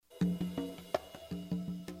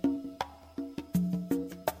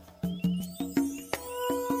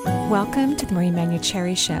Welcome to the Marie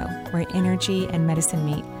Manuchehri Show, where energy and medicine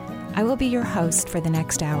meet. I will be your host for the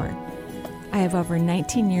next hour. I have over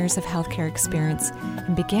 19 years of healthcare experience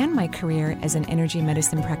and began my career as an energy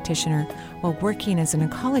medicine practitioner while working as an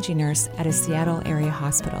oncology nurse at a Seattle area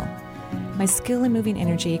hospital. My skill in moving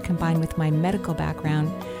energy combined with my medical background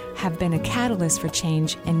have been a catalyst for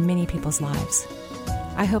change in many people's lives.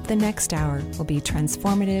 I hope the next hour will be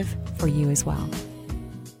transformative for you as well.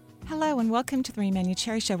 Hello and welcome to the Marie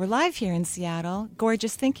Manuchehri Show. We're live here in Seattle.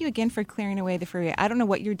 Gorgeous. Thank you again for clearing away the freeway. I don't know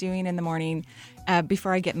what you're doing in the morning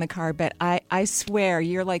before I get in the car, but I swear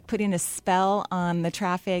you're like putting a spell on the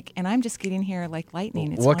traffic, and I'm just getting here like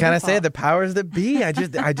lightning. It's what can I wonderful. say? The powers that be. I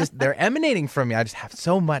just they're emanating from me. I just have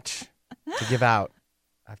so much to give out.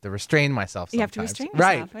 I have to restrain myself sometimes. You have to restrain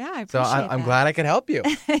yourself. Right. Yeah, I appreciate so I'm that. glad I could help you.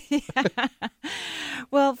 Yeah.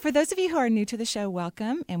 Well, for those of you who are new to the show,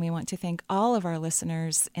 welcome. And we want to thank all of our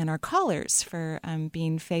listeners and our callers for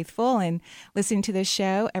being faithful and listening to this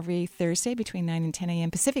show every Thursday between 9 and 10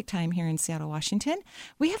 a.m. Pacific time here in Seattle, Washington.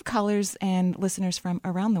 We have callers and listeners from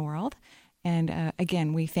around the world. And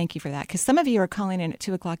again, we thank you for that, because some of you are calling in at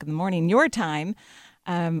 2 o'clock in the morning, your time,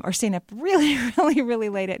 or staying up really, really, really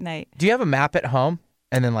late at night. Do you have a map at home?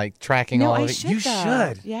 And then tracking all of it. You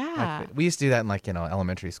should. Yeah. We used to do that in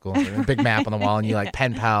elementary school. A big map on the wall, and you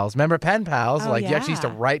pen pals. Remember pen pals? Oh, You actually used to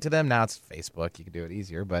yeah. write to them. Now it's Facebook. You can do it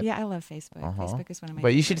easier, but Yeah, I love Facebook. Facebook is one of my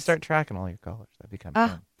But you should favorites. start tracking all your callers. That'd be kind of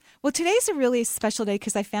fun. Well, today's a really special day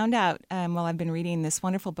because I found out while I've been reading this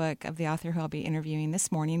wonderful book of the author who I'll be interviewing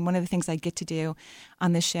this morning. One of the things I get to do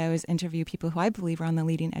on this show is interview people who I believe are on the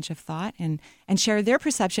leading edge of thought and share their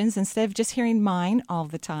perceptions instead of just hearing mine all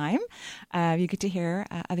the time. You get to hear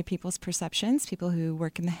other people's perceptions, people who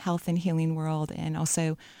work in the health and healing world, and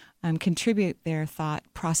also contribute their thought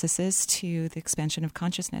processes to the expansion of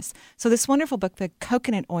consciousness. So this wonderful book, The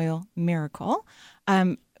Coconut Oil Miracle,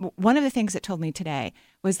 one of the things it told me today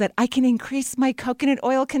was that I can increase my coconut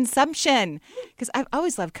oil consumption, because I've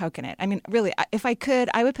always loved coconut. I mean, really, if I could,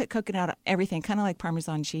 I would put coconut on everything, kind of like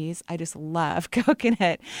Parmesan cheese. I just love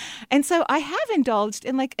coconut. And so I have indulged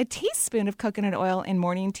in a teaspoon of coconut oil in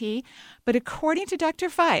morning tea. But according to Dr.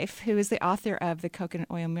 Fife, who is the author of The Coconut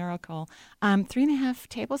Oil Miracle, 3.5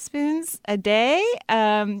 tablespoons a day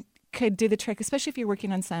could do the trick, especially if you're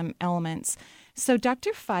working on some elements. So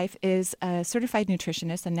Dr. Fife is a certified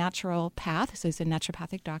nutritionist, a naturopath, so he's a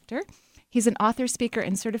naturopathic doctor. He's an author, speaker,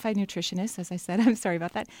 and certified nutritionist, as I said. I'm sorry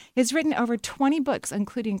about that. He's written over 20 books,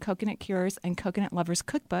 including Coconut Cures and Coconut Lovers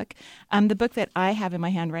Cookbook. The book that I have in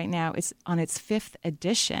my hand right now is on its 5th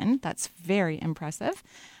edition. That's very impressive.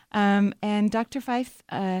 And Dr. Fife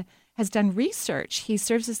has done research. He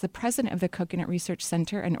serves as the president of the Coconut Research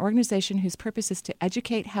Center, an organization whose purpose is to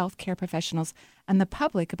educate healthcare professionals and the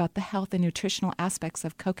public about the health and nutritional aspects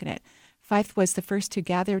of coconut. Fife was the first to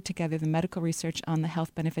gather together the medical research on the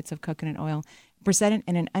health benefits of coconut oil, presented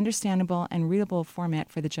in an understandable and readable format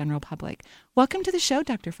for the general public. Welcome to the show,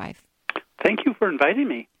 Dr. Fife. Thank you for inviting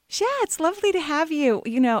me. Yeah, it's lovely to have you.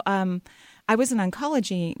 I was an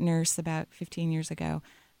oncology nurse about 15 years ago,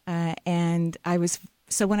 and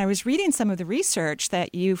So when I was reading some of the research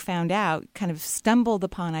that you found out, kind of stumbled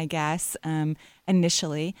upon, I guess,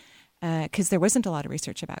 initially, because there wasn't a lot of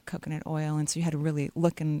research about coconut oil, and so you had to really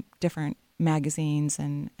look in different magazines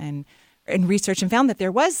and research, and found that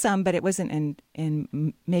there was some, but it wasn't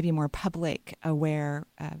in maybe more public aware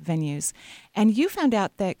venues. And you found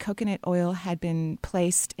out that coconut oil had been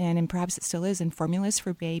placed in, and perhaps it still is, in formulas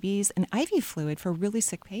for babies and IV fluid for really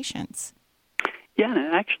sick patients. Yeah, and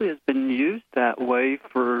it actually has been used that way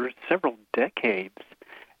for several decades,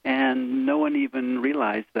 and no one even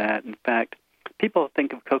realized that. In fact, people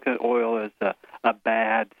think of coconut oil as a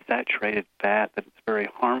bad, saturated fat, that it's very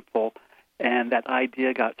harmful, and that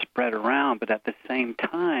idea got spread around. But at the same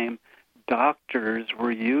time, doctors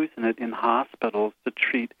were using it in hospitals to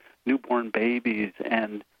treat newborn babies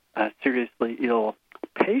and seriously ill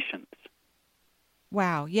patients.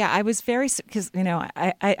 Wow. Yeah, I was very, because,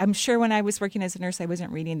 I'm sure when I was working as a nurse, I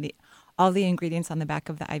wasn't reading all the ingredients on the back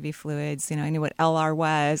of the IV fluids. I knew what LR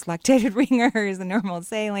was, lactated ringers, the normal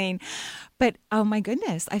saline. But, oh my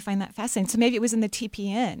goodness, I find that fascinating. So maybe it was in the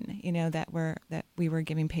TPN, that we were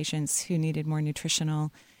giving patients who needed more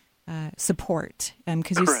nutritional support.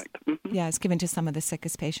 Correct. Yeah, it's given to some of the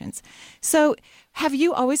sickest patients. So have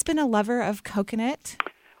you always been a lover of coconut?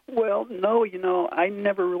 Well, no, I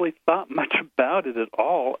never really thought much about it at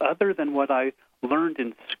all, other than what I learned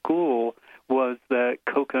in school was that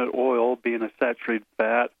coconut oil, being a saturated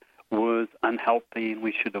fat, was unhealthy and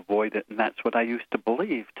we should avoid it, and that's what I used to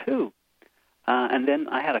believe, too. And then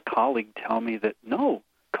I had a colleague tell me that, no,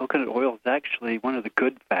 coconut oil is actually one of the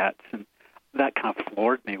good fats, and that kind of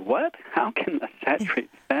floored me. What? How can a saturated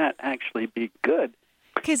fat actually be good?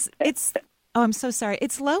 Because I'm so sorry.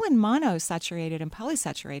 It's low in monosaturated and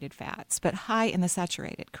polysaturated fats, but high in the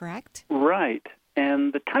saturated, correct? Right.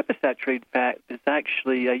 And the type of saturated fat is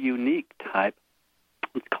actually a unique type.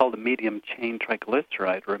 It's called a medium-chain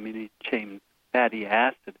triglyceride or a medium-chain fatty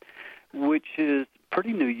acid, which is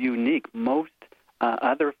pretty unique. Most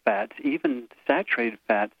other fats, even saturated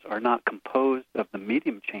fats, are not composed of the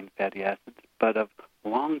medium-chain fatty acids, but of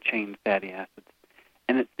long-chain fatty acids.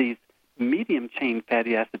 And it's these medium-chain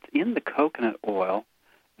fatty acids in the coconut oil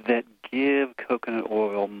that give coconut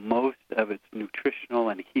oil most of its nutritional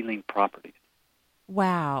and healing properties.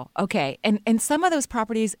 Wow. Okay. And some of those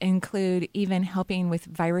properties include even helping with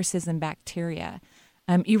viruses and bacteria.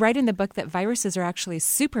 You write in the book that viruses are actually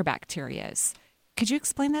superbacterias. Could you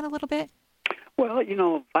explain that a little bit? Well,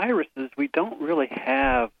 viruses, we don't really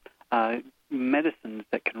have medicines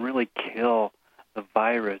that can really kill the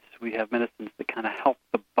virus. We have medicines that kind of help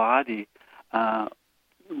the body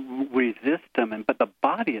resist them, but the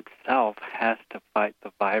body itself has to fight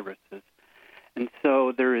the viruses. And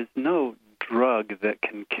so there is no drug that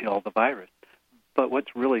can kill the virus. But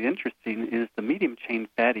what's really interesting is the medium-chain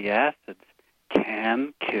fatty acids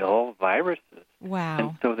can kill viruses. Wow.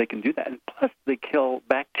 And so they can do that. And plus, they kill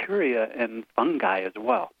bacteria and fungi as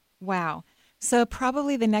well. Wow. So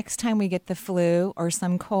probably the next time we get the flu or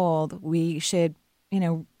some cold, we should,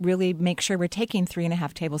 really make sure we're taking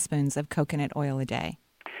 3.5 tablespoons of coconut oil a day.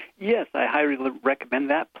 Yes, I highly recommend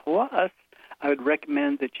that. Plus, I would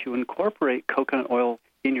recommend that you incorporate coconut oil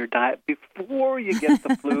in your diet before you get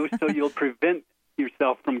the flu so you'll prevent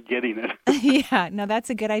yourself from getting it. Yeah, no, that's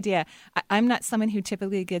a good idea. I'm not someone who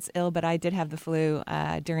typically gets ill, but I did have the flu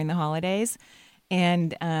during the holidays.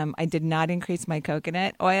 And I did not increase my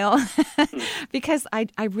coconut oil because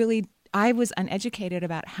I was uneducated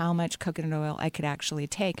about how much coconut oil I could actually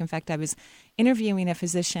take. In fact, I was interviewing a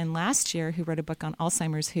physician last year who wrote a book on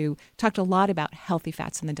Alzheimer's who talked a lot about healthy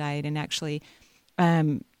fats in the diet and actually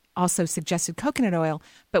also suggested coconut oil.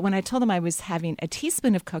 But when I told him I was having a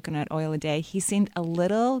teaspoon of coconut oil a day, he seemed a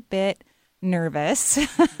little bit nervous.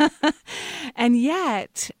 And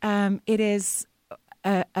yet it is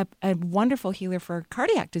a wonderful healer for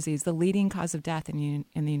cardiac disease, the leading cause of death in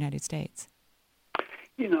the United States.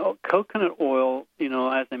 Coconut oil,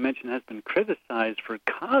 as I mentioned, has been criticized for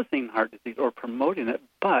causing heart disease or promoting it,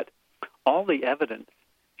 but all the evidence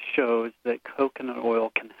shows that coconut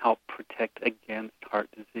oil can help protect against heart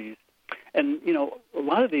disease. And, a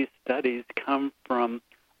lot of these studies come from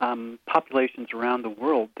populations around the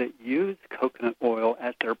world that use coconut oil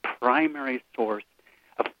as their primary source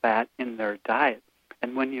of fat in their diet.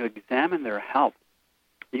 And when you examine their health,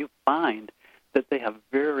 you find that they have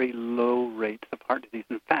very low rates of heart disease.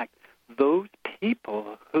 In fact, those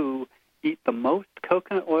people who eat the most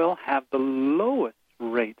coconut oil have the lowest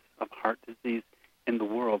rates of heart disease in the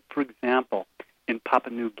world. For example, in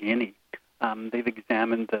Papua New Guinea, they've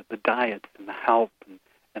examined the diets and the health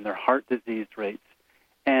and their heart disease rates.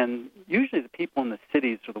 And usually the people in the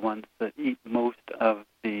cities are the ones that eat most of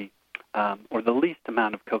the, or the least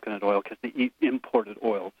amount of coconut oil because they eat imported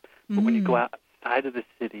oils. But when you go outside of the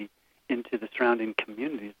city into the surrounding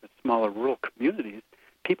communities, the smaller rural communities,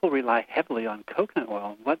 people rely heavily on coconut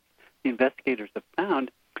oil. And what the investigators have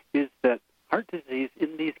found is that heart disease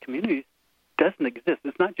in these communities doesn't exist.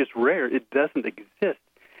 It's not just rare, it doesn't exist.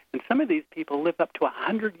 And some of these people live up to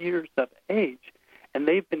 100 years of age, and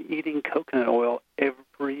they've been eating coconut oil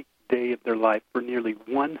every day of their life for nearly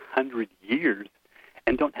 100 years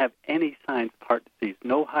and don't have any signs of heart disease,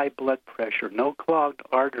 no high blood pressure, no clogged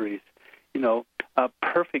arteries, a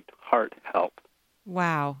perfect heart health.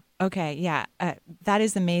 Wow. Okay. Yeah. That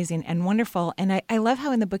is amazing and wonderful. And I love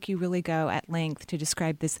how in the book you really go at length to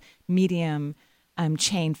describe this medium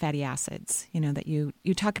chain fatty acids, that you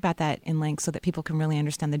talk about that in length so that people can really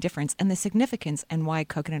understand the difference and the significance and why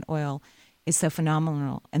coconut oil is so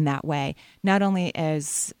phenomenal in that way, not only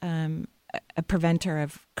as a preventer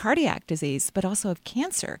of cardiac disease, but also of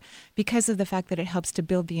cancer because of the fact that it helps to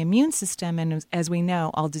build the immune system. And as we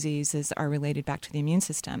know, all diseases are related back to the immune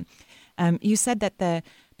system. You said that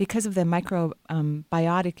because of the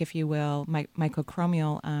microbiotic, if you will,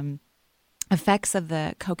 microchromial effects of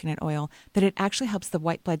the coconut oil, that it actually helps the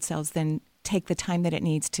white blood cells then take the time that it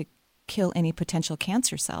needs to kill any potential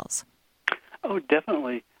cancer cells. Oh,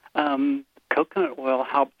 definitely. Coconut oil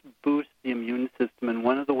helps boost the immune system, and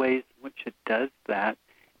one of the ways in which it does that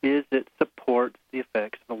is it supports the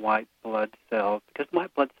effects of the white blood cells, because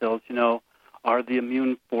white blood cells, are the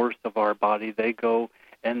immune force of our body. They go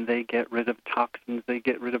and they get rid of toxins, they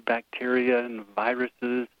get rid of bacteria and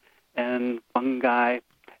viruses and fungi,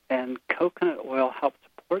 And coconut oil helps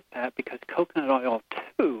support that because coconut oil,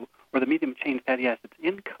 too, or the medium-chain fatty acids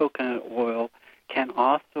in coconut oil, can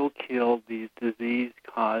also kill these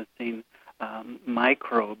disease-causing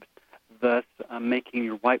microbes, thus making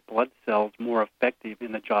your white blood cells more effective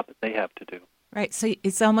in the job that they have to do. Right. So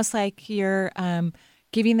it's almost like you're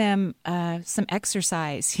giving them some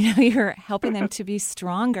exercise. You're helping them to be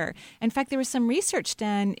stronger. In fact, there was some research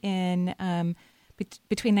done in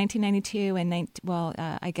between 1992 and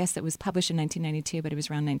I guess it was published in 1992, but it was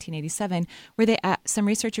around 1987, where some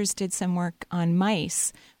researchers did some work on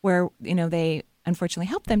mice, where they unfortunately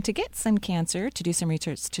helped them to get some cancer, to do some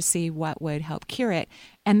research to see what would help cure it.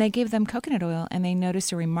 And they gave them coconut oil, and they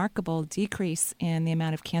noticed a remarkable decrease in the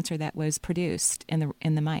amount of cancer that was produced in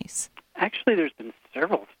the mice. Actually, there's been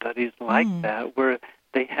several studies like that where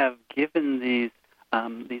they have given these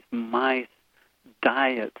mice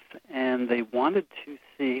diets, and they wanted to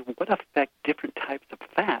see what effect different types of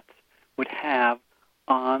fats would have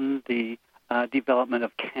on the development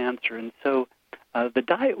of cancer. And so the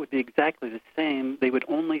diet would be exactly the same. They would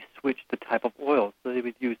only switch the type of oil. So they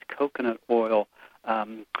would use coconut oil,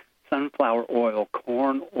 sunflower oil,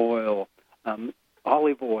 corn oil,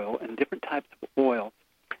 olive oil, and different types of oils.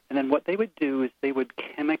 And then what they would do is they would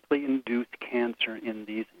chemically induce cancer in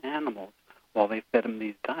these animals while they fed them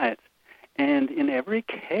these diets. And in every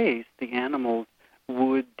case, the animals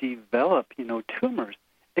would develop, tumors,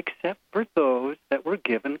 except for those that were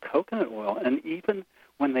given coconut oil. And even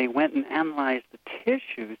when they went and analyzed the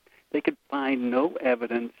tissues, they could find no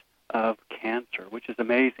evidence of cancer, which is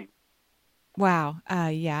amazing. Wow.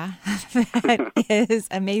 Yeah, that is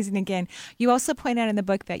amazing. Again, you also point out in the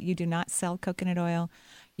book that you do not sell coconut oil.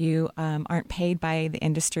 You aren't paid by the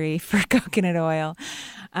industry for coconut oil,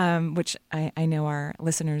 which I know our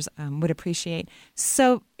listeners would appreciate.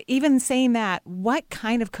 So even saying that, what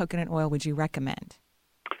kind of coconut oil would you recommend?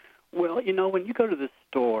 Well, when you go to the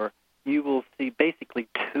store, you will see basically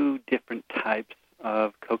two different types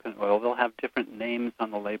of coconut oil. They'll have different names on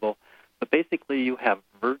the label, but basically you have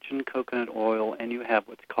virgin coconut oil and you have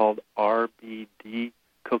what's called RBD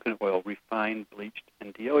coconut oil, refined, bleached,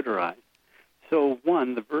 and deodorized. So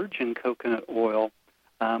the virgin coconut oil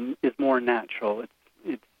is more natural.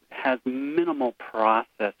 It has minimal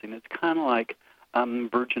processing. It's kind of like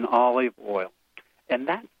virgin olive oil. And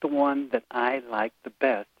that's the one that I like the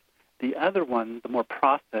best. The other one, the more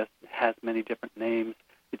processed, has many different names.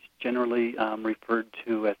 It's generally referred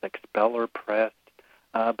to as expeller pressed,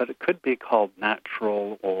 but it could be called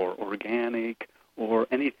natural or organic or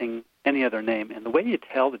any other name. And the way you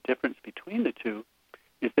tell the difference between the two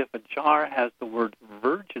is if a jar has the word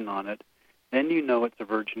virgin on it, then you know it's a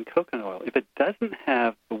virgin coconut oil. If it doesn't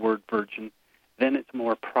have the word virgin, then it's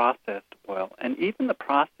more processed oil. And even the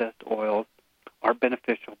processed oils are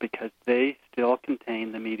beneficial because they still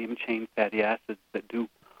contain the medium-chain fatty acids that do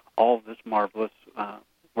all of this marvelous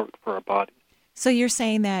work for our bodies. So you're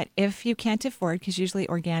saying that if you can't afford, because usually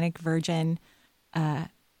organic virgin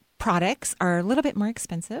products are a little bit more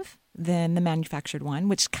expensive than the manufactured one,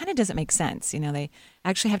 which kind of doesn't make sense. They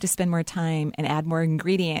actually have to spend more time and add more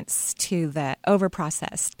ingredients to the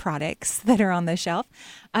over-processed products that are on the shelf.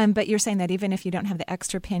 But you're saying that even if you don't have the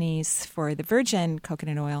extra pennies for the virgin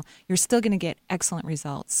coconut oil, you're still going to get excellent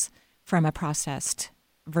results from a processed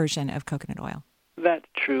version of coconut oil. That's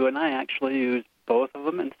true, and I actually use both of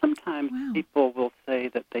them. And sometimes people will say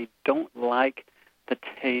that they don't like the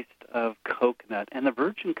taste of coconut, and the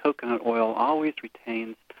virgin coconut oil always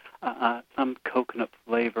retains some coconut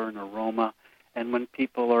flavor and aroma. And when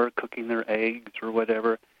people are cooking their eggs or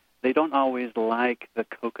whatever, they don't always like the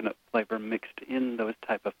coconut flavor mixed in those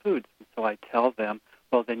type of foods. And so I tell them,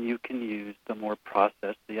 well, then you can use the more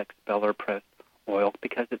processed, the expeller pressed oil,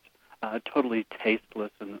 because it's totally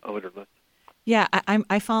tasteless and odorless. Yeah,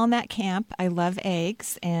 I fall in that camp. I love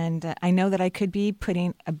eggs, and I know that I could be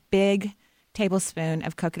putting a big tablespoon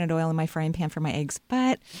of coconut oil in my frying pan for my eggs,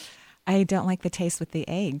 but I don't like the taste with the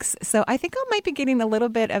eggs. So I think I might be getting a little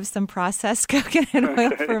bit of some processed coconut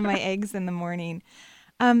oil for my eggs in the morning.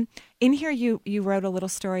 In here, you wrote a little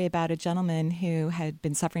story about a gentleman who had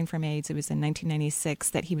been suffering from AIDS. It was in 1996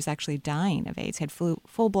 that he was actually dying of AIDS. He had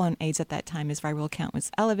full-blown AIDS at that time. His viral count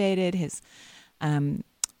was elevated. His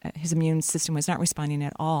immune system was not responding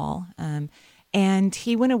at all. And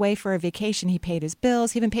he went away for a vacation. He paid his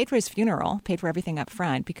bills. He even paid for his funeral, paid for everything up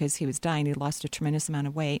front because he was dying. He lost a tremendous amount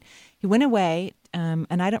of weight. He went away, and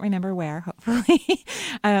I don't remember where, hopefully.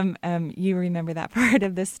 You remember that part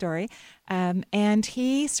of this story. And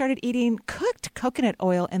he started eating cooked coconut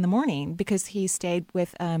oil in the morning because he stayed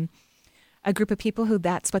with a group of people who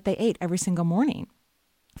that's what they ate every single morning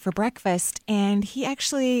for breakfast. And he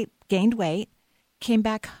actually gained weight. came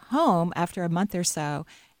back home after a month or so,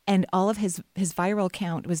 and all of his viral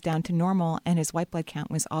count was down to normal, and his white blood count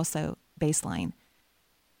was also baseline.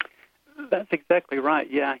 That's exactly right.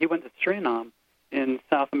 Yeah, he went to Suriname in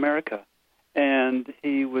South America, and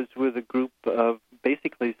he was with a group of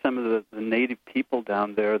basically some of the native people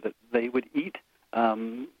down there that they would eat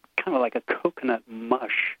kind of like a coconut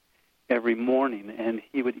mush every morning, and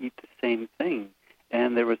he would eat the same thing.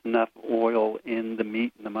 And there was enough oil in the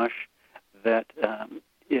meat and the mush that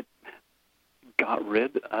it got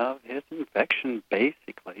rid of his infection,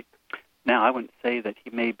 basically. Now, I wouldn't say that he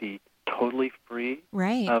may be totally free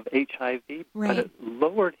of HIV, but it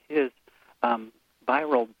lowered his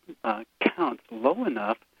viral counts low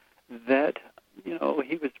enough that,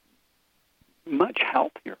 he was much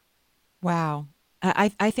healthier. Wow.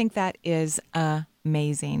 I think that is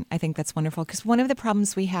amazing. I think that's wonderful, because one of the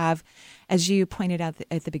problems we have, as you pointed out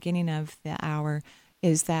at the beginning of the hour,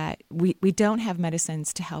 is that we don't have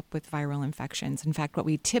medicines to help with viral infections. In fact, what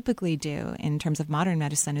we typically do in terms of modern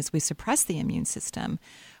medicine is we suppress the immune system,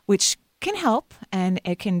 which can help, and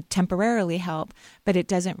it can temporarily help, but it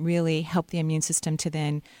doesn't really help the immune system to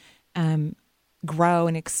then grow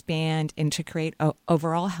and expand and to create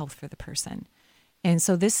overall health for the person. And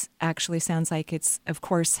so this actually sounds like it's, of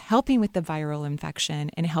course, helping with the viral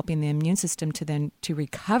infection and helping the immune system to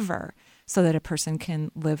recover so that a person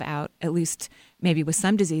can live out, at least maybe with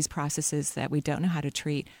some disease processes that we don't know how to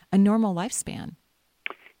treat, a normal lifespan.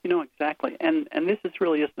 Exactly. And this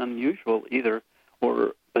really isn't unusual either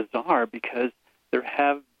or bizarre, because there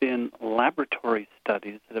have been laboratory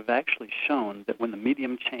studies that have actually shown that when the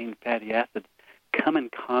medium-chain fatty acids come in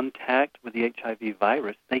contact with the HIV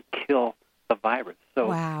virus, they kill the virus.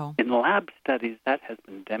 So in lab studies, that has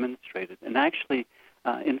been demonstrated. And actually,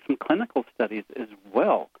 in some clinical studies as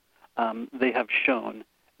well, they have shown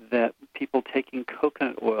that people taking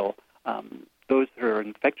coconut oil, those that are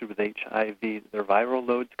infected with HIV, their viral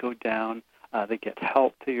loads go down, they get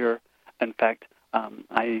healthier. In fact,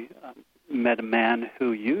 I met a man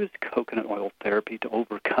who used coconut oil therapy to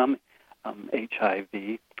overcome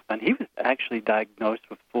HIV, and he was actually diagnosed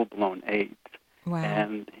with full-blown AIDS. Wow.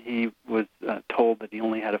 And he was told that he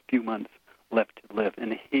only had a few months left to live,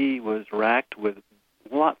 and he was racked with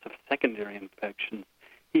lots of secondary infections.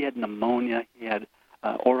 He had pneumonia, he had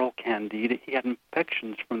oral candida, he had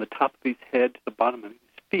infections from the top of his head to the bottom of his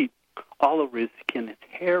feet, all over his skin. His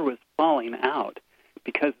hair was falling out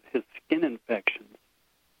because of his skin infections.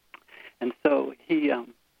 And so he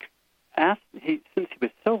since he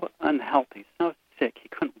was so unhealthy, so sick, he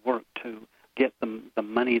couldn't work to get the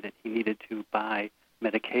money that he needed to buy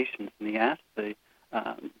medications, and he asked the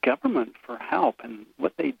government for help. And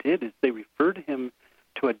what they did is they referred him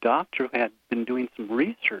to a doctor who had been doing some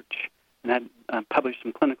research and had published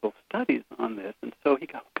some clinical studies on this. And so he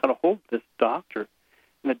got a hold of this doctor,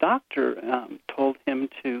 and the doctor told him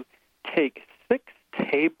to take 6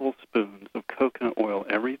 tablespoons of coconut oil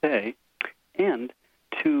every day and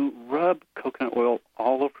to rub coconut oil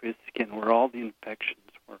all over his skin where all the infections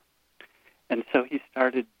were. And so he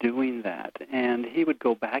started doing that, and he would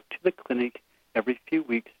go back to the clinic every few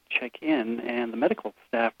weeks to check in, and the medical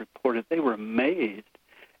staff reported they were amazed.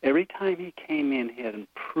 Every time he came in, he had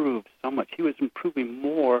improved so much. He was improving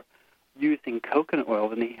more using coconut oil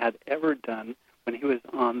than he had ever done when he was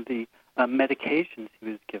on the medications he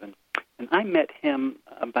was given. And I met him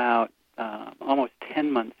about almost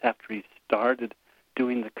 10 months after he started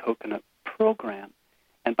doing the coconut program.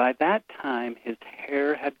 And by that time, his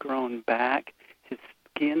hair had grown back, his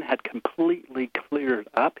skin had completely cleared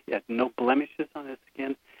up, he had no blemishes on his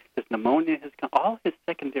skin, his pneumonia has gone, all his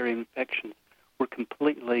secondary infections were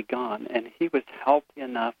completely gone, and he was healthy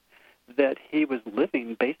enough that he was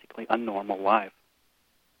living basically a normal life.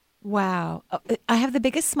 Wow. I have the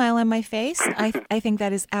biggest smile on my face. I think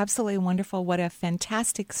that is absolutely wonderful. What a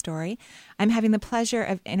fantastic story. I'm having the pleasure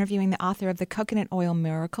of interviewing the author of The Coconut Oil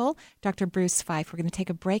Miracle, Dr. Bruce Feif. We're going to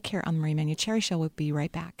take a break here on the Marie Manuchehri Show. We'll be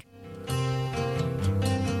right back.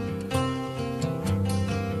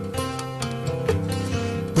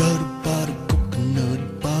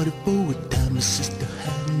 Sister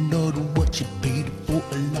had no what she paid for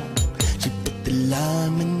a lot. She put the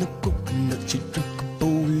lime in the coconut. She drank a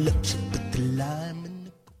bowl up. She put the lime in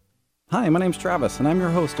the. Hi, my name's Travis, and I'm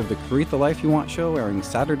your host of the Create the Life You Want show, airing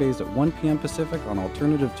Saturdays at 1 p.m. Pacific on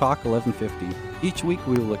Alternative Talk 1150. Each week,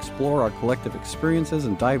 we will explore our collective experiences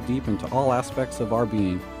and dive deep into all aspects of our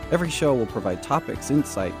being. Every show will provide topics,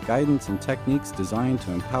 insight, guidance, and techniques designed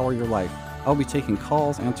to empower your life. I'll be taking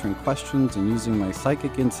calls, answering questions, and using my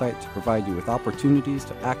psychic insight to provide you with opportunities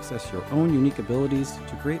to access your own unique abilities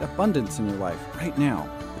to create abundance in your life right now.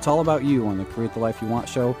 It's all about you on the Create the Life You Want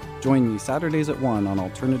show. Join me Saturdays at 1 on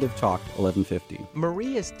Alternative Talk 1150.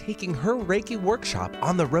 Marie is taking her Reiki workshop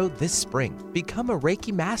on the road this spring. Become a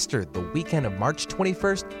Reiki master the weekend of March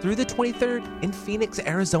 21st through the 23rd in Phoenix,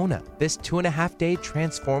 Arizona. This 2.5-day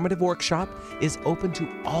transformative workshop is open to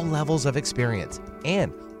all levels of experience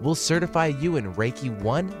and will certify you in Reiki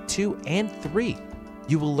 1, 2, and 3.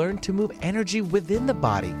 You will learn to move energy within the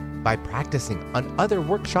body by practicing on other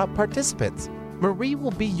workshop participants. Marie will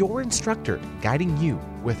be your instructor, guiding you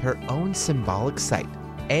with her own symbolic sight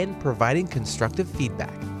and providing constructive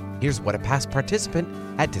feedback. Here's what a past participant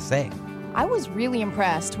had to say. I was really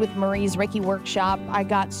impressed with Marie's Reiki workshop. I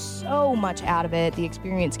got so much out of it. The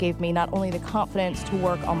experience gave me not only the confidence to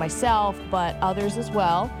work on myself, but others as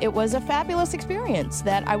well. It was a fabulous experience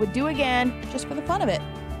that I would do again just for the fun of it.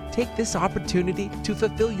 Take this opportunity to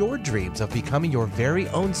fulfill your dreams of becoming your very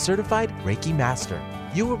own certified Reiki master.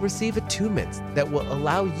 You will receive attunements that will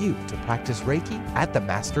allow you to practice Reiki at the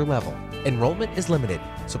master level. Enrollment is limited,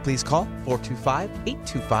 so please call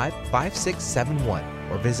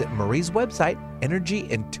 425-825-5671 or visit Marie's website,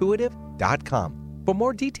 energyintuitive.com, for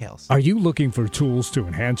more details. Are you looking for tools to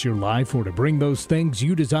enhance your life or to bring those things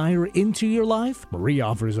you desire into your life? Marie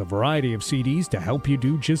offers a variety of CDs to help you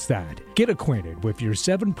do just that. Get acquainted with your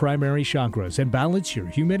 7 primary chakras and balance your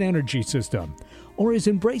human energy system. Or is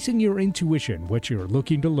embracing your intuition what you're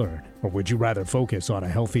looking to learn? Or would you rather focus on a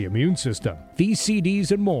healthy immune system? These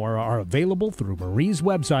CDs and more are available through Marie's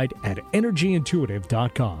website at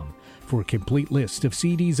energyintuitive.com. For a complete list of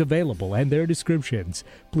CDs available and their descriptions,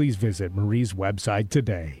 please visit Marie's website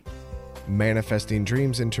today. Manifesting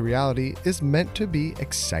dreams into reality is meant to be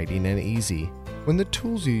exciting and easy. When the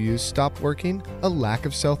tools you use stop working, a lack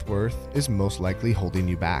of self-worth is most likely holding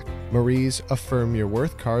you back. Marie's Affirm Your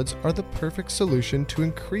Worth cards are the perfect solution to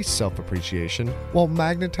increase self-appreciation while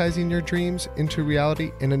magnetizing your dreams into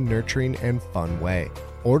reality in a nurturing and fun way.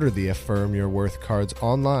 Order the Affirm Your Worth cards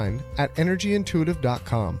online at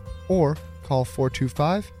energyintuitive.com or call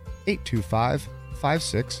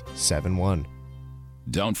 425-825-5671.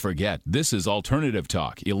 Don't forget, this is Alternative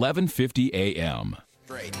Talk, 1150 AM.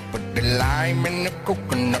 Put the lime in the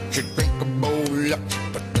coconut, you drink a bowl up.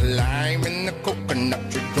 Put the lime in the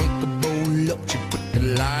coconut, you drink a bowl up. You put the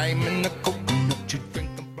lime in the coconut, you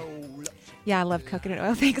drink a bowl up. Yeah, I love coconut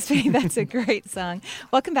oil. Thanks, Benny. That's a great song.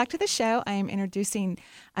 Welcome back to the show. I am interviewing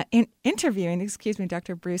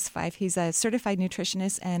Dr. Bruce Fife. He's a certified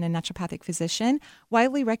nutritionist and a naturopathic physician.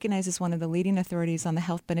 Widely recognized as one of the leading authorities on the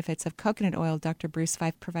health benefits of coconut oil, Dr. Bruce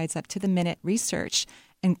Fife provides up-to-the-minute research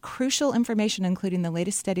and crucial information, including the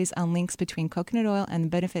latest studies on links between coconut oil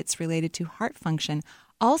and benefits related to heart function,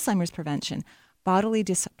 Alzheimer's prevention, bodily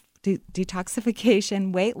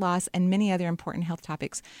detoxification, weight loss, and many other important health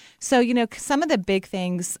topics. So, some of the big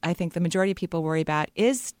things I think the majority of people worry about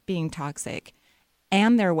is being toxic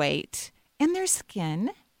and their weight and their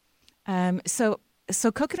skin. So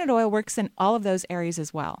coconut oil works in all of those areas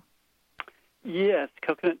as well. Yes,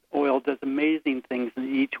 coconut oil does amazing things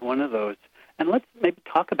in each one of those. And let's maybe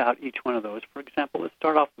talk about each one of those. For example, let's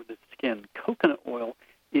start off with the skin. Coconut oil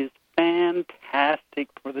is fantastic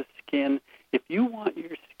for the skin. If you want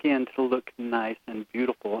your skin to look nice and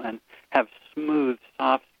beautiful and have smooth,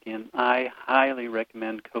 soft skin, I highly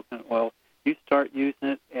recommend coconut oil. You start using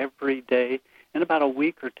it every day. In about a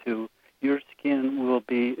week or two, your skin will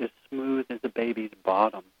be as smooth as a baby's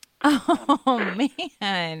bottom. Oh,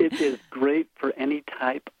 man. It is great for any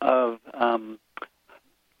type of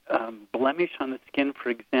blemish on the skin, for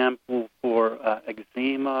example, for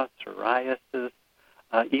eczema, psoriasis,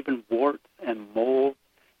 even warts and moles.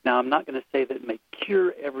 Now, I'm not going to say that it may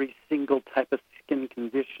cure every single type of skin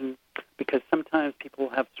condition, because sometimes people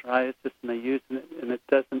have psoriasis and they use it and it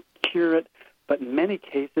doesn't cure it, but in many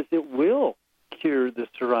cases it will cure the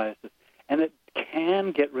psoriasis, and it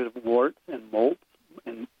can get rid of warts and moles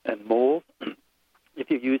if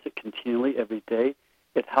you use it continually every day.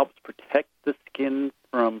 It helps protect the skin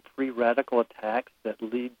from free radical attacks that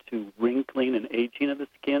lead to wrinkling and aging of the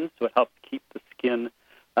skin, so it helps keep the skin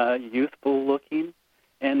youthful looking.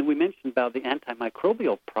 And we mentioned about the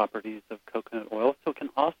antimicrobial properties of coconut oil, so it can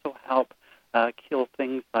also help kill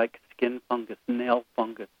things like skin fungus, nail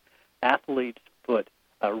fungus, athlete's foot,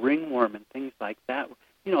 ringworm, and things like that.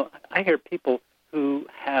 I hear people who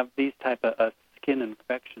have these type of skin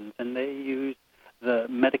infections, and they use the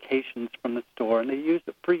medications from the store, and they use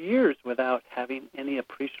it for years without having any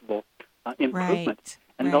appreciable improvement. Right.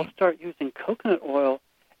 And they'll start using coconut oil,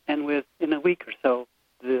 and in a week or so,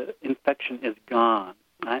 the infection is gone.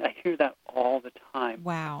 I hear that all the time.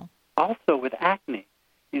 Wow. Also with acne,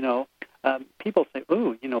 people say,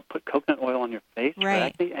 put coconut oil on your face for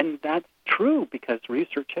acne, and that's true. true because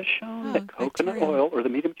research has shown that coconut bacteria. oil, or the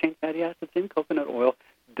medium-chain fatty acids in coconut oil,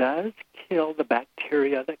 does kill the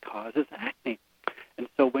bacteria that causes acne. And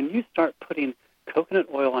so when you start putting coconut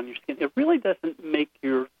oil on your skin, it really doesn't make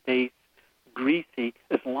your face greasy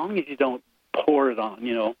as long as you don't pour it on.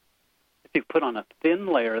 You know, if you put on a thin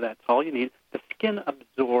layer, that's all you need. The skin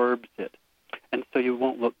absorbs it, and so you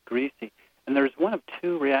won't look greasy. And there's one of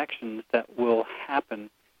two reactions that will happen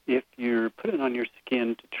if you're putting it on your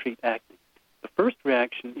skin to treat acne. The first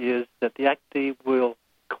reaction is that the acne will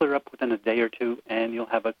clear up within a day or two, and you'll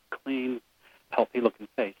have a clean, healthy-looking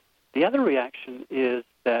face. The other reaction is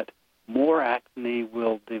that more acne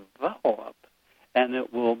will develop, and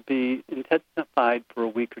it will be intensified for a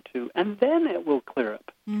week or two, and then it will clear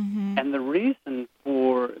up. Mm-hmm. And the reason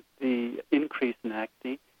for the increase in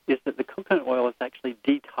acne is that the coconut oil is actually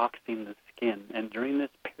detoxing the skin, and during this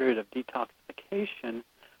period of detoxification,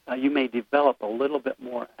 you may develop a little bit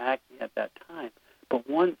more acne at that time. But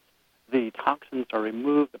once the toxins are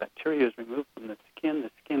removed, the bacteria is removed from the skin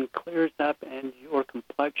clears up, and your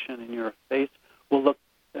complexion and your face will look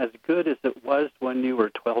as good as it was when you were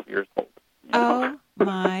 12 years old. You know? Oh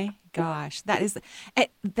my gosh, that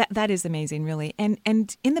is amazing, really. And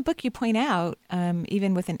in the book, you point out,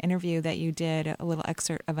 even with an interview that you did, a little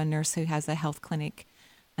excerpt of a nurse who has a health clinic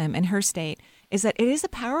in her state, is that it is a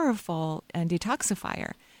powerful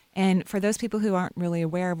detoxifier. And for those people who aren't really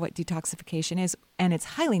aware of what detoxification is, and it's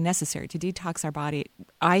highly necessary to detox our body,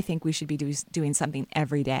 I think we should be doing something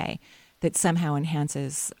every day that somehow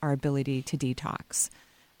enhances our ability to detox,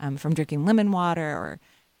 from drinking lemon water or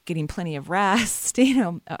getting plenty of rest,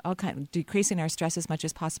 all kind of decreasing our stress as much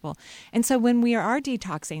as possible. And so when we are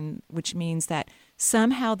detoxing, which means that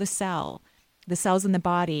somehow the cells in the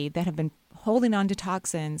body that have been holding on to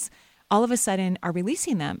toxins all of a sudden are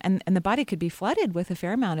releasing them. And the body could be flooded with a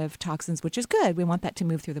fair amount of toxins, which is good. We want that to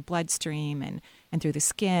move through the bloodstream and through the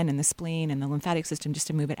skin and the spleen and the lymphatic system just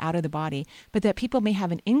to move it out of the body. But that people may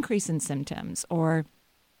have an increase in symptoms or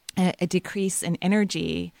a decrease in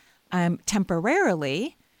energy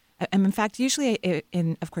temporarily. And in fact, usually,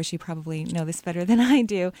 of course, you probably know this better than I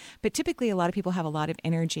do, but typically a lot of people have a lot of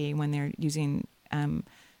energy when they're using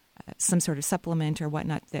some sort of supplement or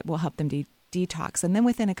whatnot that will help them detox. And then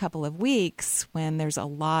within a couple of weeks, when there's a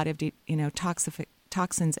lot of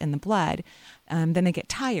toxins in the blood, then they get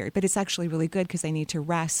tired. But it's actually really good because they need to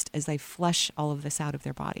rest as they flush all of this out of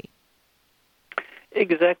their body.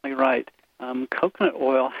 Exactly right. Coconut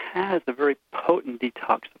oil has a very potent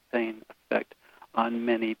detoxifying effect on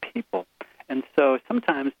many people. And so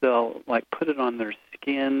sometimes they'll put it on their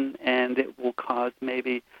skin, and it will cause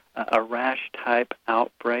maybe a rash-type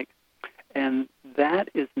outbreak. And that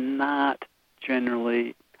is not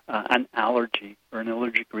generally an allergy or an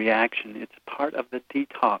allergic reaction. It's part of the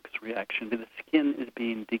detox reaction. The skin is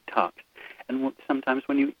being detoxed. And sometimes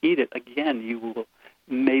when you eat it, again, you will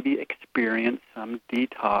maybe experience some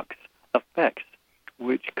detox effects,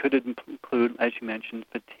 which could include, as you mentioned,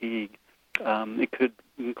 fatigue. It could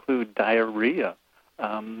include diarrhea,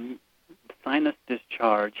 sinus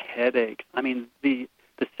discharge, headaches. I mean, the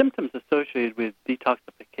symptoms associated with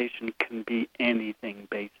detoxification can be anything,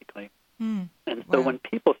 basically. And so when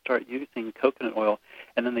people start using coconut oil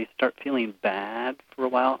and then they start feeling bad for a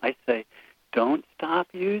while, I say, don't stop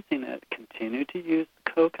using it. Continue to use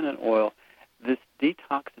the coconut oil. This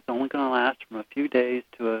detox is only going to last from a few days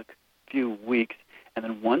to a few weeks. And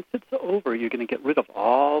then once it's over, you're going to get rid of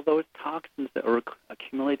all those toxins that are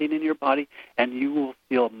accumulating in your body, and you will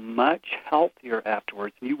feel much healthier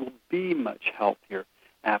afterwards. You will be much healthier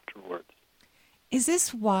afterwards. Is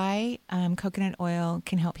this why coconut oil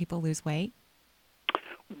can help people lose weight?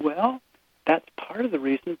 Well, that's part of the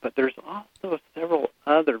reason, but there's also several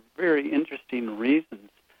other very interesting reasons.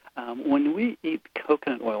 When we eat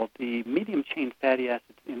coconut oil, the medium-chain fatty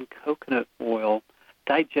acids in coconut oil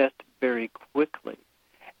digest very quickly.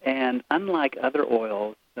 And unlike other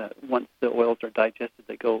oils, once the oils are digested,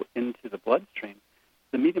 they go into the bloodstream.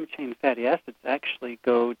 The medium-chain fatty acids actually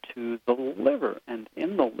go to the liver. And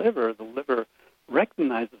in the liver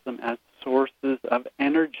recognizes them as sources of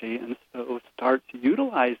energy and so starts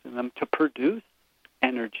utilizing them to produce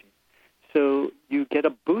energy. So you get a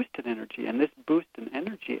boost in energy, and this boost in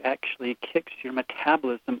energy actually kicks your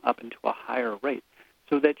metabolism up into a higher rate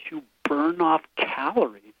so that you burn off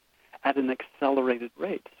calories at an accelerated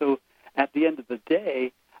rate. So at the end of the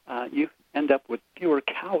day, you end up with fewer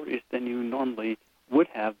calories than you normally would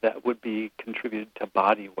have that would be contributed to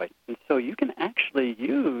body weight. And so you can actually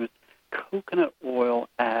use coconut oil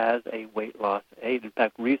as a weight loss aid. In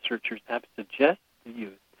fact, researchers have suggested the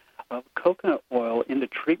use of coconut oil in the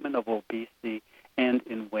treatment of obesity and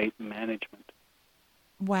in weight management.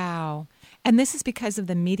 Wow. And this is because of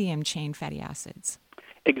the medium chain fatty acids.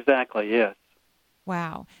 Exactly, yes.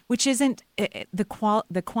 Wow. Which isn't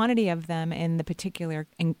the quantity of them in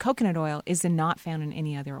coconut oil is not found in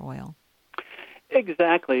any other oil.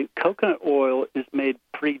 Exactly. Coconut oil is made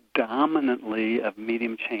predominantly of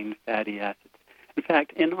medium-chain fatty acids. In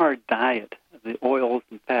fact, in our diet, the oils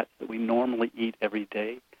and fats that we normally eat every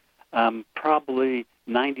day, probably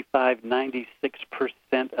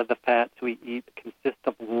 95-96% of the fats we eat consist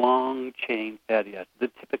of long-chain fatty acids, the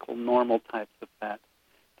typical normal types of fats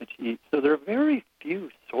that you eat. So there are very few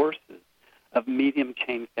sources of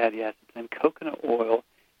medium-chain fatty acids, and coconut oil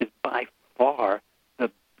is by far the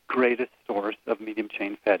greatest source of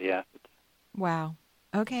medium-chain fatty acids. Wow.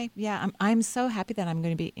 Okay. Yeah, I'm so happy that I'm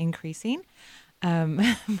going to be increasing,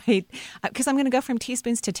 because I'm going to go from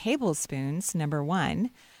teaspoons to tablespoons, number one.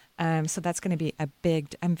 So that's going to be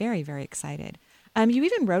I'm very, very excited. You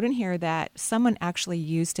even wrote in here that someone actually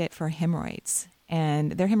used it for hemorrhoids,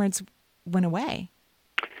 and their hemorrhoids went away.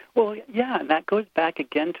 Well, yeah, and that goes back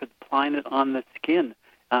again to applying it on the skin.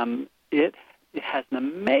 It has an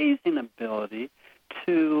amazing ability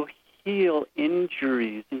to heal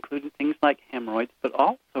injuries, including things like hemorrhoids, but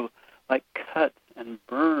also like cuts and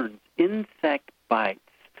burns, insect bites,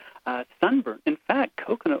 sunburn. In fact,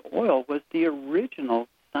 coconut oil was the original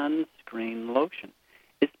sunscreen lotion.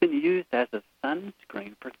 It's been used as a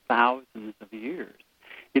sunscreen for thousands of years.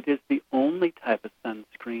 It is the only type of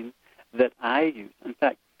sunscreen that I use. In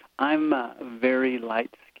fact, I'm very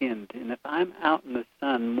light-skinned, and if I'm out in the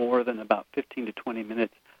sun more than about 15 to 20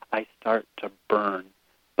 minutes, I start to burn.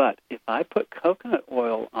 But if I put coconut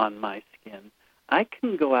oil on my skin, I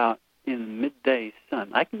can go out in midday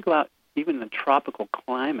sun. I can go out even in tropical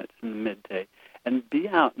climates in the midday and be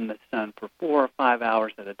out in the sun for 4 or 5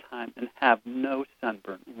 hours at a time and have no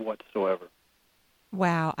sunburn whatsoever.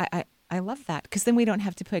 Wow, I love that, because then we don't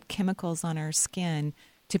have to put chemicals on our skin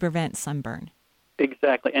to prevent sunburn.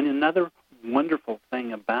 Exactly. And another wonderful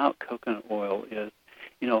thing about coconut oil is,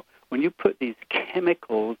 when you put these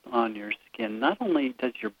chemicals on your skin, not only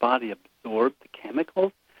does your body absorb the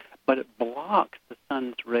chemicals, but it blocks the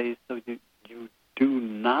sun's rays so you do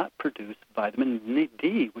not produce vitamin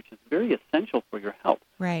D, which is very essential for your health.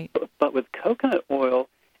 Right. But with coconut oil,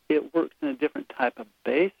 it works in a different type of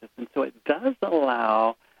basis, and so it does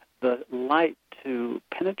allow the light to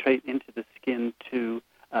penetrate into the skin to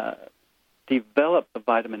develop the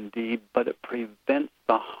vitamin D, but it prevents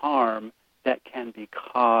the harm that can be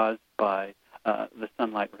caused by the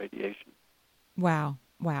sunlight radiation. Wow.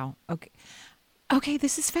 Okay,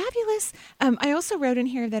 this is fabulous. I also wrote in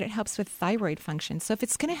here that it helps with thyroid function. So if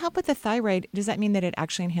it's going to help with the thyroid, does that mean that it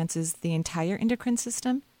actually enhances the entire endocrine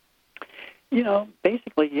system?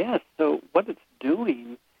 Basically, yes. So what it's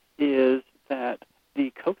doing is that the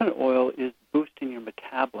coconut oil is boosting your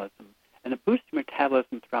metabolism, and it boosts your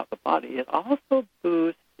metabolism throughout the body. It also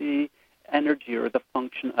boosts the energy or the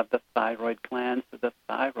function of the thyroid gland, so the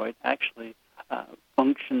thyroid actually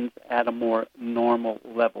functions at a more normal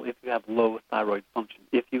level if you have low thyroid function.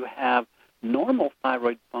 If you have normal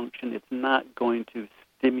thyroid function, it's not going to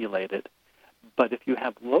stimulate it. But if you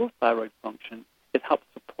have low thyroid function, it helps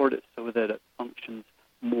support it so that it functions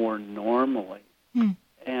more normally.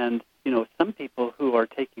 And, some people who are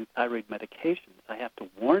taking thyroid medications, I have to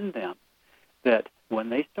warn them that when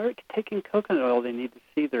they start taking coconut oil, they need to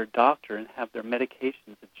see their doctor and have their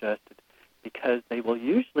medications adjusted, because they will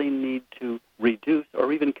usually need to reduce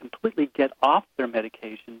or even completely get off their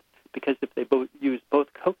medications, because if they use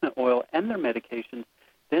both coconut oil and their medications,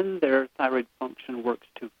 then their thyroid function works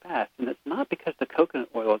too fast. And it's not because the coconut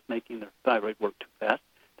oil is making their thyroid work too fast.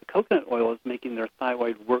 The coconut oil is making their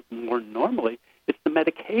thyroid work more normally. It's the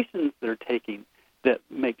medications they're taking that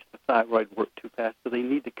makes the thyroid work too fast, so they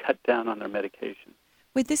need to cut down on their medication.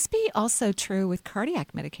 Would this be also true with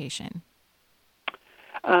cardiac medication?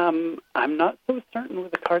 I'm not so certain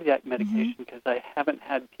with the cardiac medication because I haven't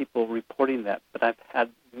had people reporting that, but I've had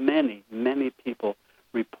many, many people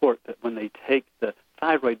report that when they take the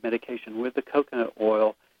thyroid medication with the coconut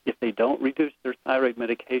oil, if they don't reduce their thyroid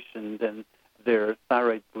medication, then their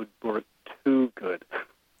thyroid would work too good.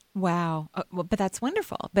 Wow. Well, but that's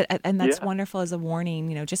wonderful. And that's wonderful as a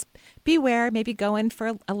warning, just beware, maybe go in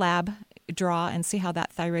for a lab draw and see how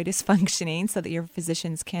that thyroid is functioning so that your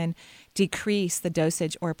physicians can decrease the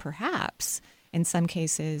dosage or perhaps, in some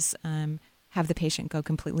cases, have the patient go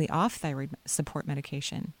completely off thyroid support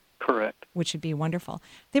medication. Correct. Which would be wonderful.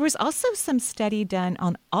 There was also some study done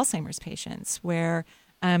on Alzheimer's patients where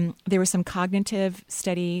there was some cognitive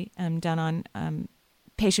study done on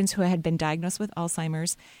patients who had been diagnosed with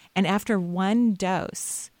Alzheimer's, and after one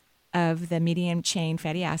dose of the medium chain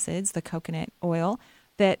fatty acids, the coconut oil,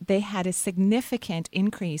 that they had a significant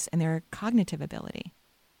increase in their cognitive ability.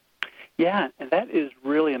 Yeah, and that is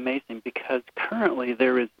really amazing because currently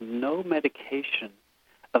there is no medication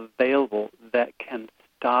available that can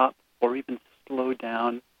stop or even slow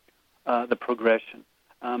down the progression.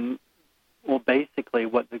 Well, basically,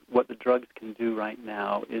 what the drugs can do right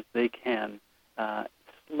now is they can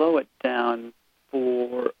slow it down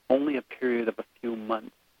for only a period of a few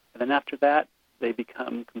months, and then after that, they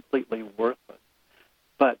become completely worthless.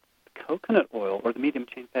 But coconut oil, or the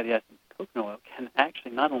medium-chain fatty acid coconut oil, can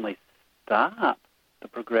actually not only stop the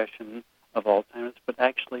progression of Alzheimer's, but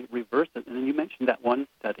actually reverse it. And then you mentioned that one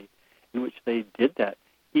study in which they did that.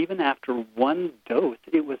 Even after one dose,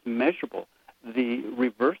 it was measurable. The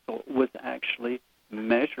reversal was actually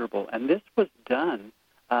measurable. And this was done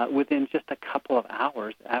within just a couple of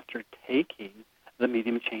hours after taking the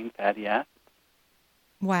medium-chain fatty acids.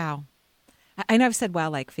 Wow. I know I've said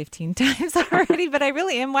wow like 15 times already, but I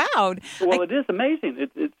really am wowed. Well, it is amazing.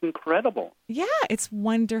 It's incredible. Yeah, it's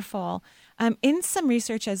wonderful. In some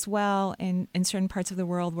research as well, in certain parts of the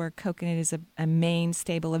world where coconut is a main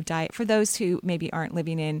staple of diet, for those who maybe aren't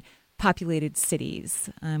living in populated cities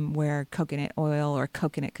where coconut oil or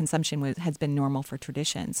coconut consumption has been normal for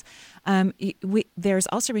traditions. There's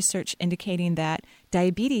also research indicating that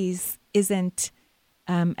diabetes isn't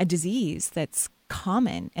a disease that's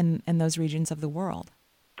common in those regions of the world.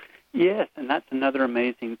 Yes, and that's another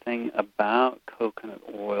amazing thing about coconut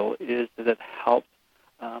oil is that it helps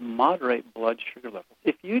moderate blood sugar levels.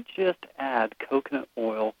 If you just add coconut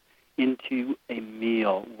oil into a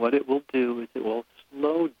meal, what it will do is it will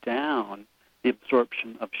slow down the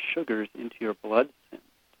absorption of sugars into your blood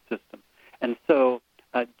system. And so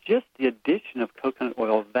just the addition of coconut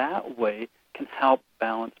oil that way can help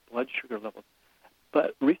balance blood sugar levels.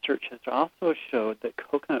 But research has also showed that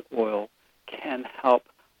coconut oil can help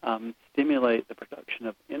stimulate the production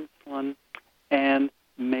of insulin and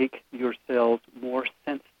make your cells more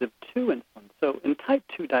sensitive to insulin. So in type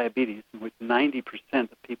 2 diabetes, in which 90%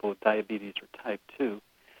 of people with diabetes are type 2,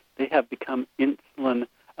 they have become insulin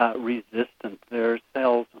resistant. Their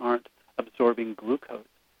cells aren't absorbing glucose.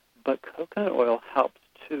 But coconut oil helps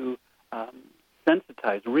to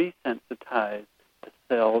resensitize the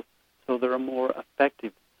cells so they're more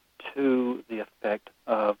effective to the effect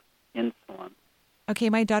of insulin. Okay,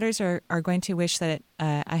 my daughters are going to wish that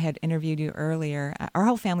I had interviewed you earlier. Our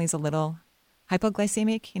whole family's a little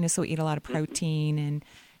hypoglycemic, so we eat a lot of protein.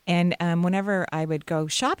 And whenever I would go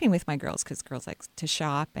shopping with my girls, because girls like to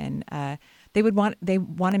shop, and they want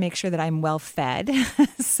to make sure that I'm well fed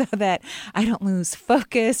so that I don't lose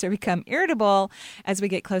focus or become irritable as we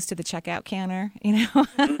get close to the checkout counter,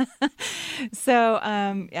 So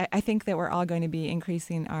I think that we're all going to be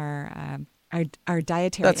increasing our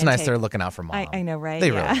dietary That's intake. nice they're looking out for Mom. I know, right?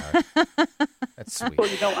 They yeah. really are. That's sweet.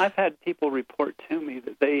 Well, I've had people report to me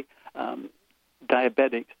that they,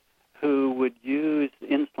 diabetics, who would use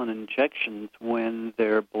insulin injections when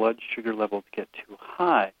their blood sugar levels get too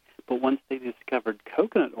high. But once they discovered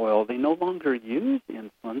coconut oil, they no longer use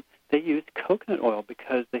insulin. They use coconut oil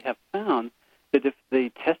because they have found that if they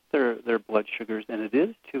test their blood sugars and it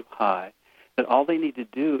is too high, that all they need to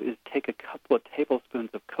do is take a couple of tablespoons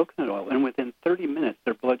of coconut oil, and within 30 minutes,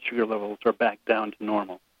 their blood sugar levels are back down to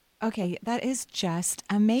normal. Okay, that is just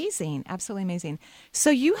amazing. Absolutely amazing.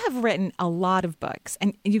 So you have written a lot of books,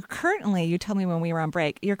 and you told me when we were on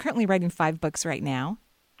break, you're currently writing 5 books right now.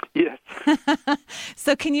 Yes.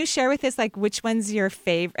 So can you share with us, which one's your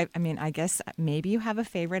favorite? I mean, I guess maybe you have a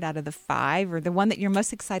favorite out of the 5, or the one that you're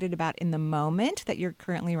most excited about in the moment that you're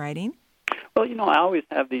currently writing? Well, I always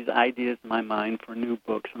have these ideas in my mind for new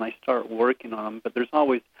books, and I start working on them, but there's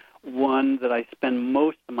always one that I spend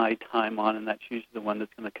most of my time on, and that's usually the one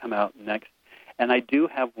that's going to come out next. And I do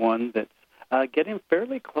have one that's getting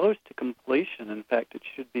fairly close to completion. In fact, it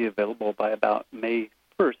should be available by about May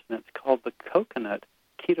 1st, and it's called The Coconut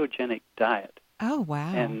Ketogenic Diet. Oh,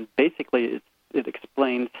 wow. And basically it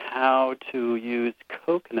explains how to use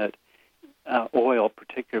coconut oil,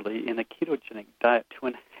 particularly in a ketogenic diet, to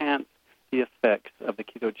enhance the effects of the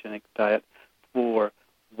ketogenic diet for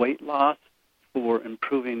weight loss, for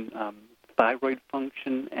improving thyroid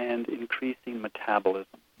function, and increasing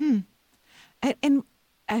metabolism. And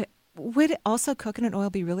would also coconut oil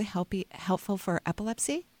be really helpful for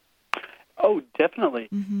epilepsy? Oh, definitely.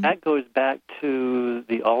 Mm-hmm. That goes back to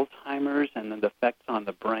the Alzheimer's and the effects on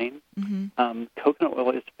the brain. Mm-hmm. Coconut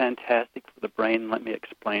oil is fantastic for the brain. Let me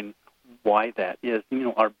explain why that is.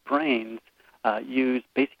 Our brains use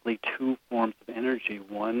basically 2 forms of energy.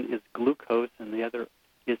 One is glucose and the other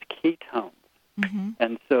is ketones. Mm-hmm.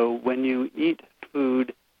 And so when you eat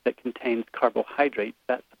food that contains carbohydrates,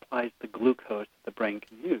 that supplies the glucose that the brain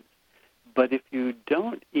can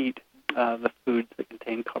eat the foods that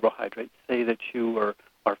contain carbohydrates, say that you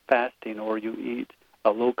are fasting or you eat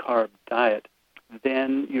a low-carb diet,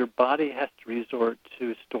 then your body has to resort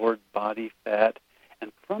to stored body fat.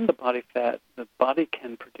 And from the body fat, the body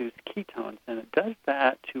can produce ketones, and it does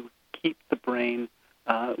that to keep the brain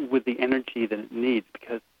with the energy that it needs,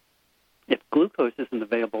 because if glucose isn't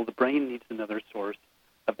available, the brain needs another source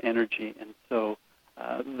of energy, and so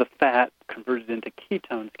the fat converted into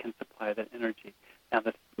ketones can supply that energy. Now,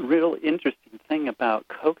 the real interesting thing about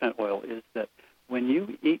coconut oil is that when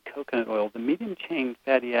you eat coconut oil, the medium-chain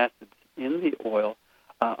fatty acids in the oil,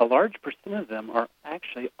 a large percent of them are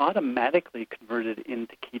actually automatically converted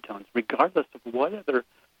into ketones. Regardless of what other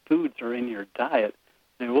foods are in your diet,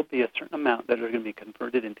 there will be a certain amount that are going to be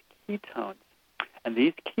converted into ketones. And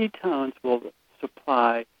these ketones will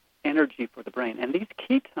supply energy for the brain. And these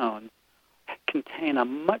ketones contain a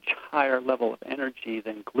much higher level of energy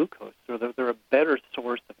than glucose, so they're a better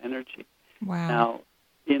source of energy. Wow. Now,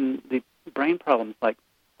 in the brain problems like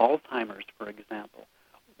Alzheimer's, for example,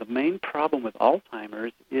 the main problem with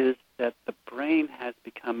Alzheimer's is that the brain has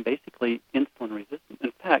become basically insulin resistant.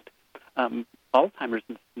 In fact, Alzheimer's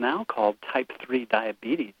is now called type 3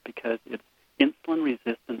 diabetes because it's insulin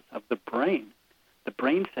resistance of the brain. The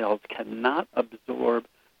brain cells cannot absorb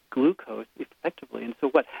glucose effectively. And so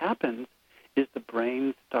what happens is the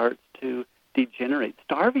brain starts to degenerate,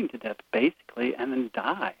 starving to death basically, and then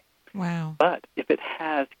die. Wow. But if it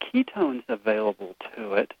has ketones available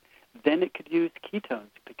to it, then it could use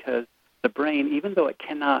ketones, because the brain, even though it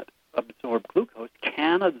cannot absorb glucose,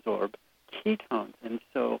 can absorb ketones. And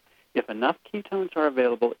so if enough ketones are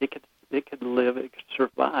available, it could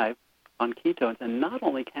survive on ketones. And not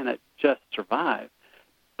only can it just survive,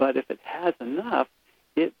 but if it has enough,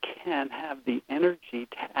 it can have the energy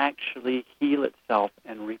to actually heal itself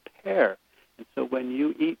and repair. And so when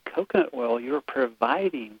you eat coconut oil, you're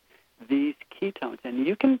providing these ketones. And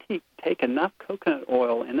you can take enough coconut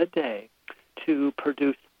oil in a day to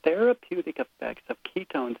produce therapeutic effects of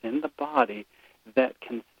ketones in the body that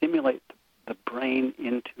can stimulate the brain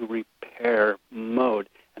into repair mode.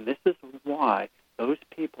 And this is why those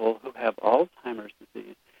people who have Alzheimer's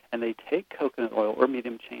disease and they take coconut oil or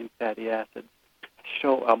medium-chain fatty acids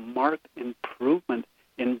show a marked improvement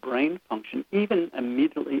in brain function even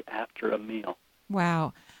immediately after a meal.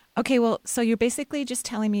 Wow. Okay, well, so you're basically just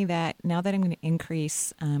telling me that now that I'm going to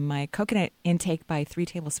increase my coconut intake by 3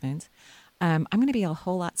 tablespoons, I'm going to be a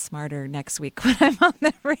whole lot smarter next week when I'm on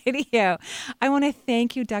the radio. I want to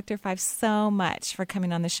thank you, Dr. Fife, so much for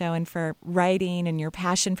coming on the show and for writing and your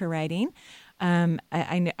passion for writing.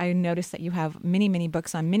 I noticed that you have many, many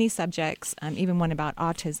books on many subjects, even one about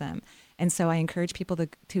autism. And so I encourage people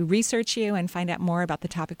to research you and find out more about the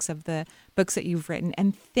topics of the books that you've written.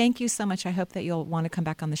 And thank you so much. I hope that you'll want to come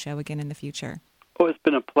back on the show again in the future. Oh, it's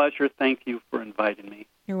been a pleasure. Thank you for inviting me.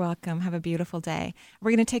 You're welcome. Have a beautiful day.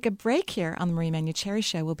 We're going to take a break here on the Marie Manuchehri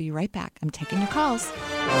Show. We'll be right back. I'm taking your calls.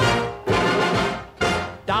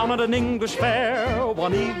 Down at an English fair,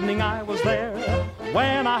 one evening I was there,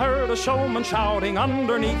 when I heard a showman shouting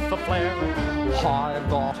underneath the flare, I've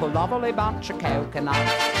got a lovely bunch of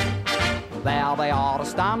coconuts. There they are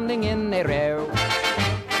standing in a row.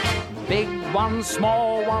 Big ones,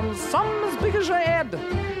 small ones, some as big as your head.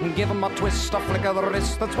 Give them a twist, a flick of the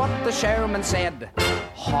wrist, that's what the showman said.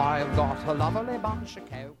 I've got a lovely bunch of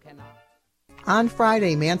coconuts. On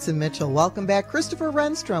Friday, Manson Mitchell welcomed back Christopher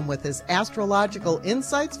Renstrom with his astrological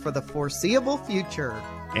insights for the foreseeable future.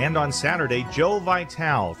 And on Saturday, Joe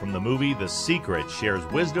Vitale from the movie The Secret shares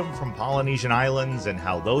wisdom from Polynesian islands and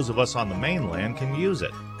how those of us on the mainland can use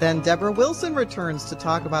it. Then Deborah Wilson returns to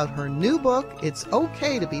talk about her new book, It's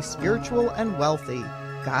Okay to Be Spiritual and Wealthy.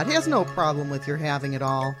 God has no problem with your having it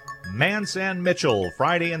all. Manson Mitchell,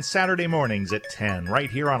 Friday and Saturday mornings at 10, right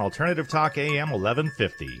here on Alternative Talk AM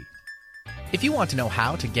 1150. If you want to know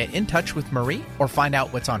how to get in touch with Marie or find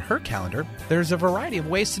out what's on her calendar, there's a variety of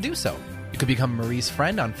ways to do so. You could become Marie's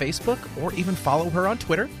friend on Facebook or even follow her on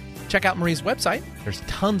Twitter. Check out Marie's website. There's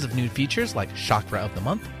tons of new features like Chakra of the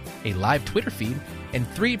Month, a live Twitter feed, and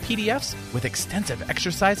 3 PDFs with extensive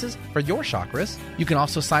exercises for your chakras. You can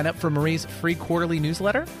also sign up for Marie's free quarterly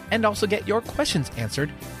newsletter and also get your questions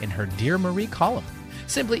answered in her Dear Marie column.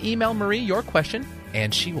 Simply email Marie your question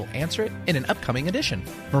and she will answer it in an upcoming edition.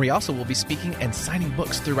 Marie also will be speaking and signing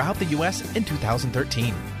books throughout the U.S. in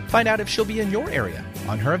 2013. Find out if she'll be in your area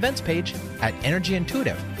on her events page at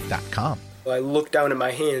energyintuitive.com. I looked down at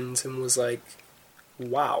my hands and was like,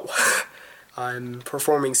 wow, I'm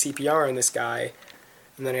performing CPR on this guy.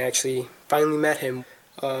 And then I actually finally met him.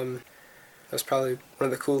 That was probably one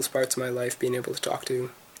of the coolest parts of my life, being able to talk to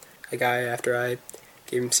a guy after I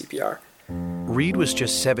gave him CPR. Reed was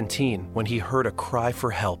just 17 when he heard a cry for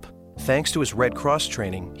help. Thanks to his Red Cross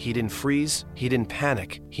training, he didn't freeze, he didn't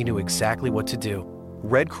panic, he knew exactly what to do.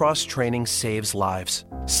 Red Cross training saves lives.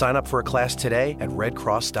 Sign up for a class today at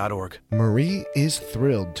redcross.org. Marie is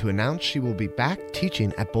thrilled to announce she will be back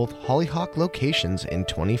teaching at both Hollyhock locations in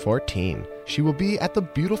 2014. She will be at the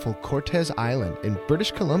beautiful Cortes Island in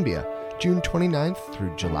British Columbia, June 29th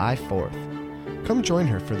through July 4th. Come join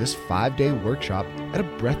her for this 5-day workshop at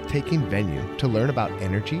a breathtaking venue to learn about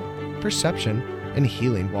energy, perception, and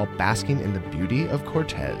healing while basking in the beauty of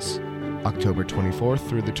Cortes. October 24th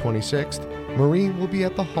through the 26th, Marie will be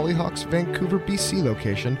at the Hollyhocks Vancouver, BC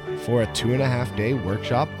location for a 2.5-day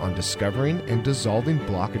workshop on discovering and dissolving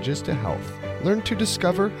blockages to health. Learn to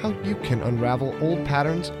discover how you can unravel old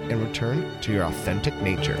patterns and return to your authentic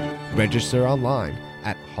nature. Register online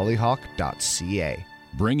at hollyhock.ca.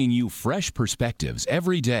 Bringing you fresh perspectives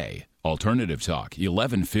every day. Alternative Talk,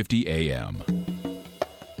 1150 a.m.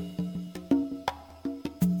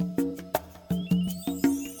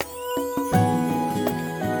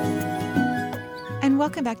 And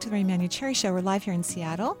welcome back to the Marie Manuchehri Show. We're live here in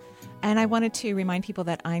Seattle. And I wanted to remind people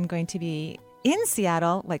that I'm going to be in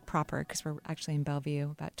Seattle, like proper, because we're actually in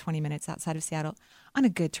Bellevue, about 20 minutes outside of Seattle, on a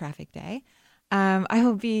good traffic day. I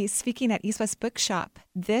will be speaking at East West Bookshop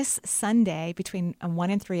this Sunday between 1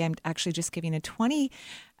 and 3. I'm actually just giving a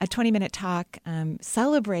 20-minute talk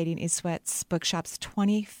celebrating East West Bookshop's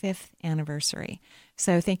 25th anniversary.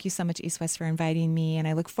 So thank you so much, East West, for inviting me. And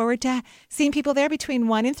I look forward to seeing people there between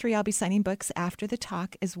 1 and 3. I'll be signing books after the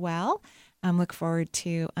talk as well. Look forward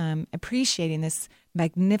to appreciating this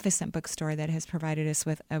magnificent bookstore that has provided us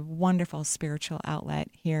with a wonderful spiritual outlet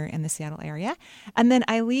here in the Seattle area. And then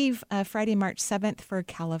I leave Friday, March 7th for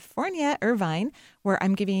California, Irvine, where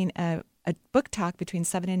I'm giving a book talk between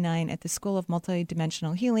 7 and 9 at the School of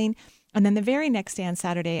Multidimensional Healing. And then the very next day on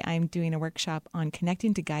Saturday, I'm doing a workshop on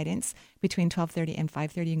connecting to guidance between 12:30 and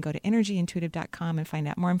 5:30. You can go to energyintuitive.com and find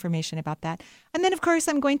out more information about that. And then, of course,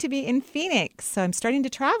 I'm going to be in Phoenix. So I'm starting to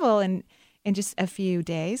travel in just a few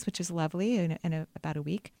days, which is lovely, in about a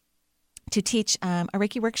week, to teach a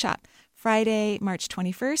Reiki workshop. Friday, March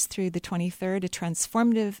 21st through the 23rd, a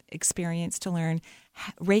transformative experience to learn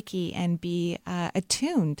Reiki and be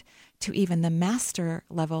attuned to even the master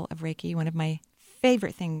level of Reiki, one of my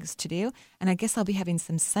favorite things to do. And I guess I'll be having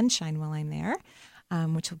some sunshine while I'm there,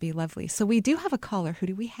 which will be lovely. So we do have a caller. Who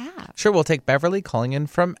do we have? Sure, we'll take Beverly calling in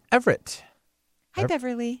from Everett. Hi,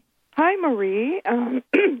 Beverly. Hi, Marie.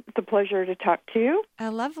 It's a pleasure to talk to you.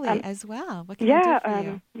 Lovely as well. What can I do for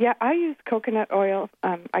you? Yeah, I use coconut oil.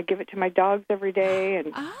 I give it to my dogs every day,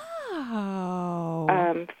 and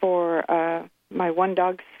for my one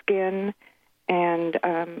dog's skin, and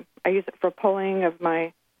I use it for pulling of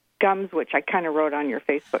my gums, which I kind of wrote on your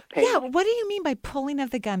Facebook page. Yeah, what do you mean by pulling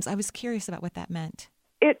of the gums? I was curious about what that meant.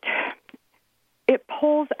 It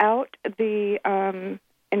pulls out the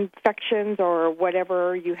infections or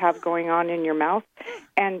whatever you have going on in your mouth.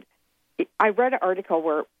 And I read an article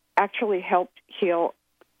where it actually helped heal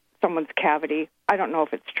someone's cavity. I don't know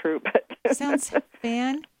if it's true, but sounds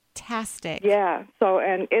fantastic. Yeah. So,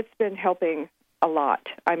 and it's been helping a lot.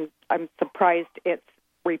 I'm surprised it's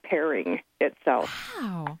repairing itself.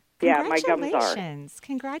 Wow. Yeah, my gums are.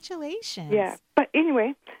 Congratulations. Yeah. But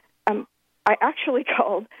anyway, I actually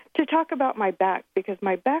called to talk about my back because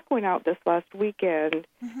my back went out this last weekend,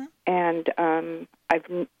 and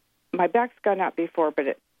my back's gone out before,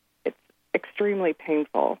 but it's extremely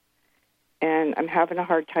painful, and I'm having a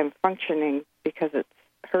hard time functioning because it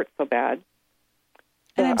hurts so bad.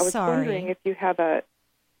 So And I'm I was sorry. wondering if you have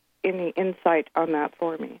any insight on that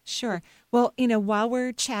for me. Sure. Well, while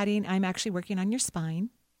we're chatting, I'm actually working on your spine.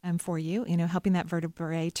 For you, helping that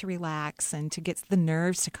vertebrae to relax and to get the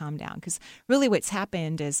nerves to calm down. Because really what's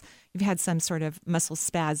happened is you've had some sort of muscle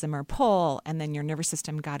spasm or pull, and then your nervous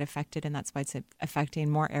system got affected, and that's why it's affecting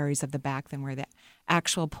more areas of the back than where the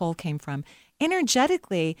actual pull came from.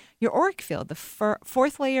 Energetically, your auric field, the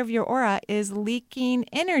fourth layer of your aura, is leaking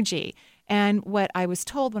energy. And what I was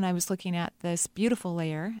told when I was looking at this beautiful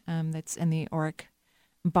layer that's in the auric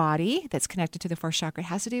body that's connected to the fourth chakra,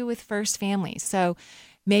 has to do with first family. So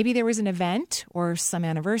maybe there was an event or some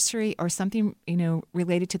anniversary or something,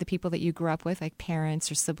 related to the people that you grew up with, like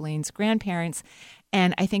parents or siblings, grandparents.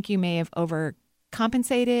 And I think you may have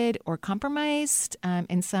overcompensated or compromised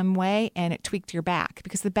in some way, and it tweaked your back,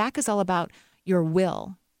 because the back is all about your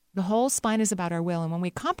will. The whole spine is about our will. And when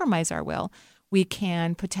we compromise our will, we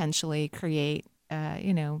can potentially create,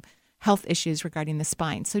 health issues regarding the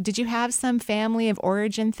spine. So did you have some family of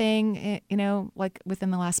origin thing, like within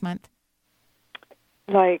the last month?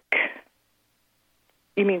 Like,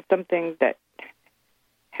 you mean something that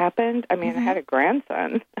happened. I mean, I had a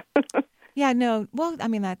grandson. Yeah, no. Well, I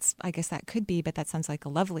mean, I guess that could be, but that sounds like a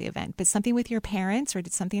lovely event. But something with your parents, or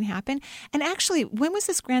did something happen? And actually, when was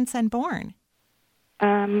this grandson born?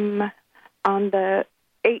 On the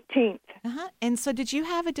 18th. And so did you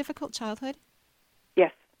have a difficult childhood?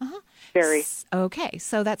 Yes. Very. Okay,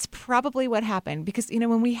 so that's probably what happened, because,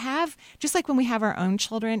 when we have, just like when we have our own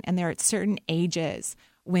children and they're at certain ages,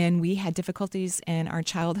 when we had difficulties in our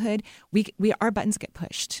childhood, our buttons get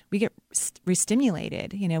pushed. We get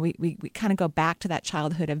re-stimulated. We kind of go back to that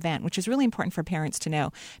childhood event, which is really important for parents to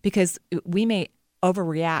know, because we may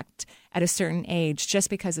overreact at a certain age just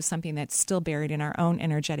because of something that's still buried in our own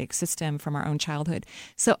energetic system from our own childhood.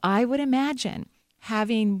 So I would imagine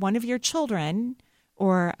having one of your children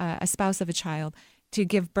or a spouse of a child to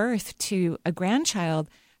give birth to a grandchild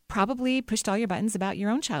probably pushed all your buttons about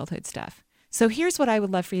your own childhood stuff. So here's what I would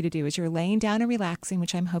love for you to do as you're laying down and relaxing,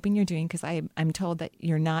 which I'm hoping you're doing, because I'm told that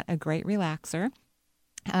you're not a great relaxer,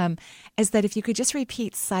 is that if you could just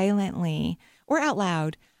repeat silently or out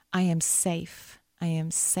loud, I am safe, I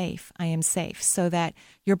am safe, I am safe, so that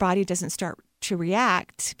your body doesn't start to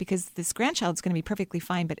react, because this grandchild's going to be perfectly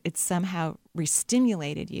fine, but it's somehow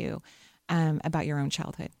re-stimulated you about your own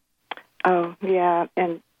childhood. Oh, yeah.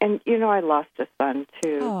 And I lost a son,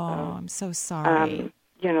 too. Oh, I'm so sorry.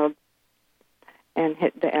 And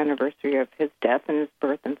hit the anniversary of his death and his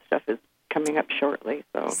birth and stuff is coming up shortly.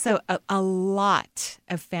 So a lot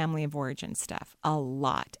of family of origin stuff, a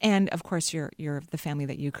lot. And, of course, you're the family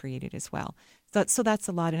that you created as well. So that's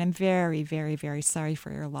a lot, and I'm very, very, very sorry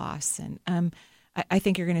for your loss. And I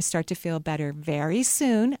think you're going to start to feel better very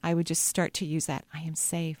soon. I would just start to use that, I am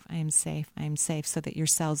safe, I am safe, I am safe, so that your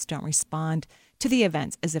cells don't respond to the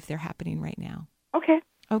events as if they're happening right now. Okay.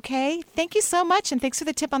 Okay. Thank you so much, and thanks for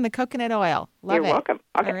the tip on the coconut oil. Love it. You're welcome.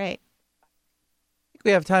 Okay. All right.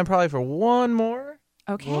 We have time probably for one more.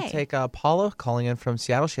 Okay. We'll take Paula calling in from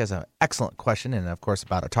Seattle. She has an excellent question, and, of course,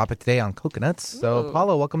 about our topic today on coconuts. So,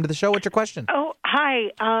 Paula, welcome to the show. What's your question? Oh,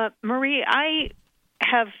 hi. Marie, I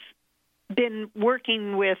have been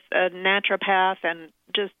working with a naturopath and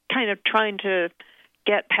just kind of trying to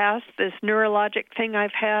get past this neurologic thing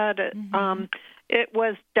I've had. Mm-hmm. It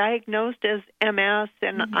was diagnosed as MS,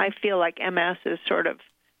 and I feel like MS is sort of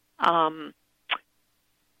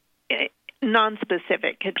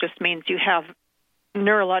nonspecific. It just means you have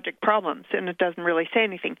neurologic problems, and it doesn't really say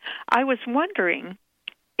anything. I was wondering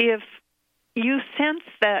if you sense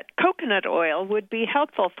that coconut oil would be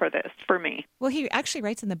helpful for me. Well, he actually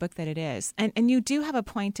writes in the book that it is. And you do have a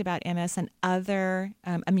point about MS and other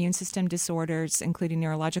immune system disorders, including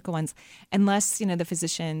neurological ones, unless, the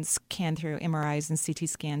physicians can, through MRIs and CT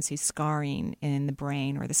scans, see scarring in the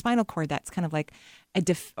brain or the spinal cord. That's kind of like a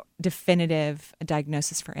definitive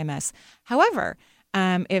diagnosis for MS. However,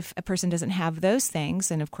 if a person doesn't have those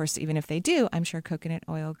things, and of course, even if they do, I'm sure coconut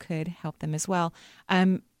oil could help them as well.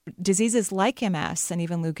 Diseases like MS and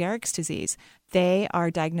even Lou Gehrig's disease, they are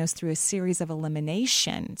diagnosed through a series of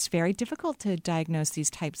elimination. It's very difficult to diagnose these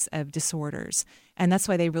types of disorders, and that's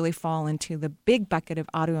why they really fall into the big bucket of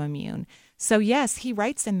autoimmune. So yes, he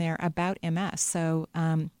writes in there about MS. So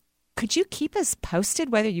could you keep us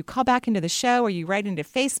posted, whether you call back into the show or you write into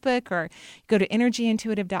Facebook or go to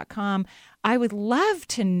energyintuitive.com? I would love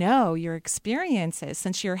to know your experiences,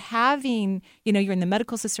 since you're having, you're in the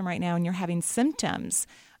medical system right now and you're having symptoms.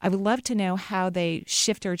 I would love to know how they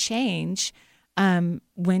shift or change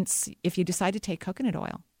if you decide to take coconut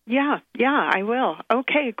oil. Yeah, I will.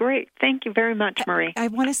 Okay, great. Thank you very much, Marie. I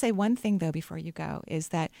want to say one thing, though, before you go, is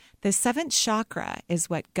that the seventh chakra is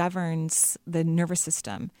what governs the nervous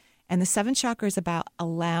system. And the seventh chakra is about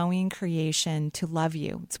allowing creation to love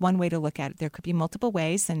you. It's one way to look at it. There could be multiple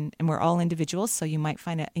ways, and we're all individuals, so you might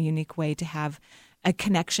find a unique way to have a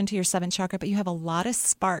connection to your seventh chakra, but you have a lot of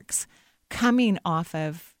sparks coming off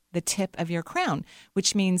of the tip of your crown,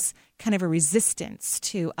 which means kind of a resistance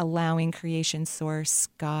to allowing creation, source,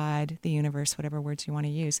 God, the universe, whatever words you want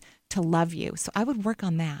to use, to love you. So I would work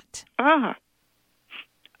on that.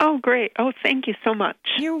 Oh, great. Oh, thank you so much.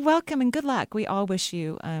 You're welcome, and good luck. We all wish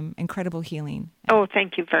you incredible healing. Oh,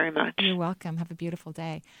 thank you very much. You're welcome. Have a beautiful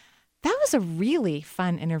day. That was a really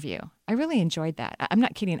fun interview. I really enjoyed that. I'm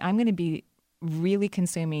not kidding. I'm going to be really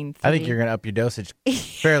consuming. I think you're going to up your dosage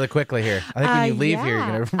fairly quickly here. I think when you leave here, you're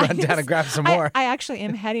going to run down and grab some more. I actually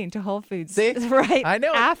am heading to Whole Foods right I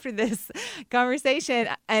know. After this conversation.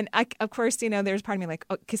 And of course, there's part of me like,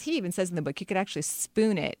 because he even says in the book, you could actually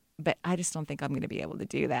spoon it. But I just don't think I'm going to be able to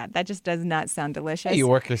do that. That just does not sound delicious. Hey, you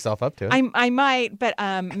work yourself up to it. I might, but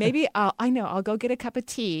maybe I'll go get a cup of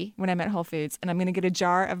tea when I'm at Whole Foods, and I'm going to get a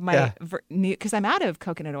jar of my because I'm out of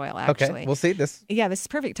coconut oil, actually. Okay, we'll see this. Yeah, this is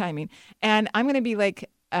perfect timing. And I'm going to be like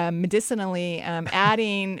medicinally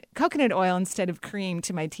adding coconut oil instead of cream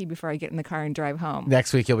to my tea before I get in the car and drive home.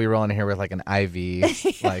 Next week, you'll be rolling in here with like an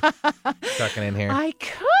IV, like tucking in here. I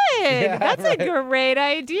could. Yeah, that's right. A great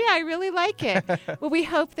idea. I really like it. Well, we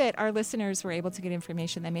hope that our listeners were able to get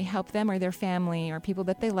information that may help them or their family or people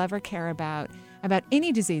that they love or care about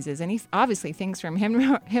any diseases. Obviously, things from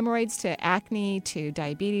hemorrhoids to acne to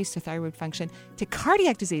diabetes to thyroid function to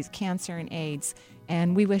cardiac disease, cancer, and AIDS.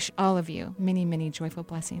 And we wish all of you many, many joyful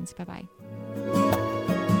blessings. Bye-bye.